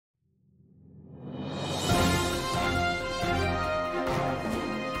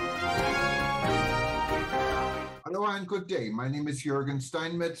and good day. My name is Jürgen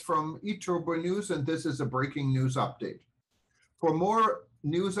Steinmetz from eTurboNews, and this is a breaking news update. For more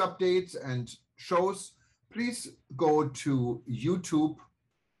news updates and shows, please go to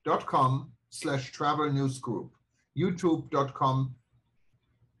youtube.com/travelnewsgroup,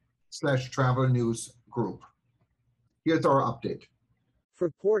 youtube.com/travelnewsgroup. Here's our update.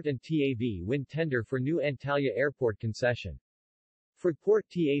 Fraport and TAV win tender for new Antalya Airport concession.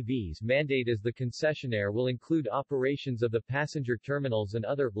 Fraport-TAV's mandate as the concessionaire will include operations of the passenger terminals and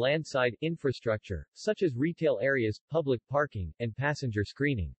other landside infrastructure, such as retail areas, public parking, and passenger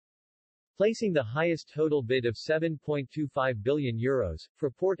screening. Placing the highest total bid of €7.25 billion,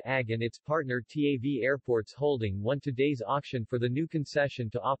 Fraport-TAV and its partner TAV Airports Holding won today's auction for the new concession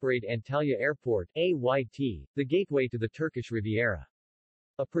to operate Antalya Airport, AYT, the gateway to the Turkish Riviera.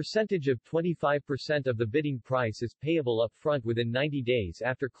 A percentage of 25% of the bidding price is payable up front within 90 days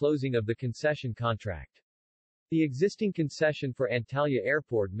after closing of the concession contract. The existing concession for Antalya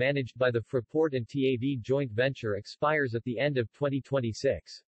Airport managed by the Fraport and TAV joint venture expires at the end of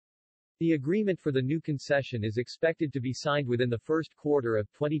 2026. The agreement for the new concession is expected to be signed within the first quarter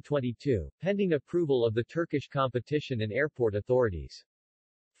of 2022, pending approval of the Turkish competition and airport authorities.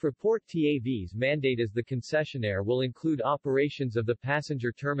 Fraport-TAV's mandate as the concessionaire will include operations of the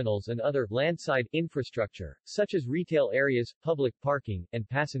passenger terminals and other landside infrastructure, such as retail areas, public parking, and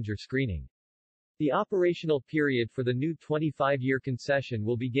passenger screening. The operational period for the new 25-year concession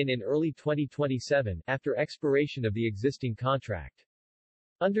will begin in early 2027, after expiration of the existing contract.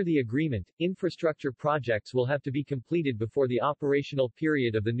 Under the agreement, infrastructure projects will have to be completed before the operational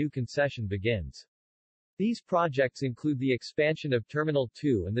period of the new concession begins. These projects include the expansion of Terminal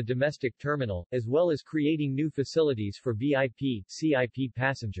 2 and the domestic terminal, as well as creating new facilities for VIP, CIP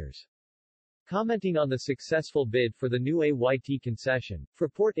passengers. Commenting on the successful bid for the new AYT concession,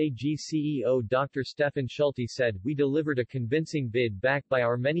 Fraport AG CEO Dr. Stefan Schulte said, "We delivered a convincing bid backed by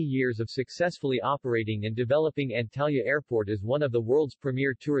our many years of successfully operating and developing Antalya Airport as one of the world's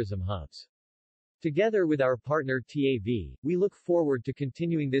premier tourism hubs. Together with our partner TAV, we look forward to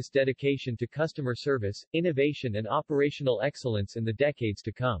continuing this dedication to customer service, innovation and operational excellence in the decades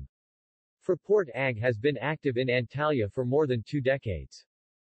to come." Fraport-TAV has been active in Antalya for more than 2 decades.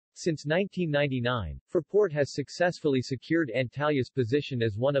 Since 1999, Fraport has successfully secured Antalya's position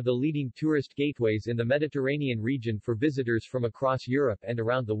as one of the leading tourist gateways in the Mediterranean region for visitors from across Europe and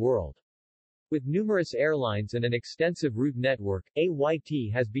around the world. With numerous airlines and an extensive route network, AYT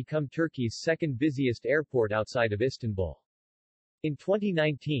has become Turkey's second busiest airport outside of Istanbul. In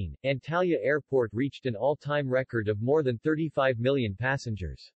 2019, Antalya Airport reached an all-time record of more than 35 million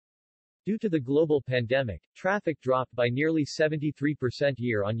passengers. Due to the global pandemic, traffic dropped by nearly 73%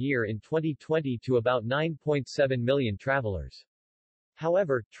 year-on-year in 2020 to about 9.7 million travelers.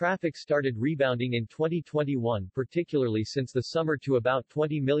 However, traffic started rebounding in 2021, particularly since the summer, to about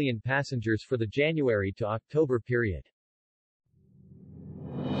 20 million passengers for the January to October period.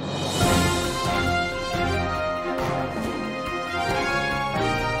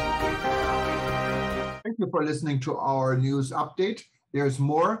 Thank you for listening to our news update. There's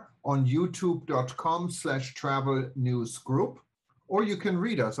more on youtube.com/travelnewsgroup, or you can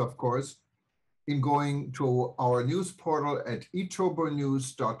read us, of course, in going to our news portal at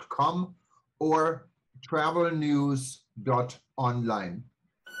eTurboNews.com or travelnews.online.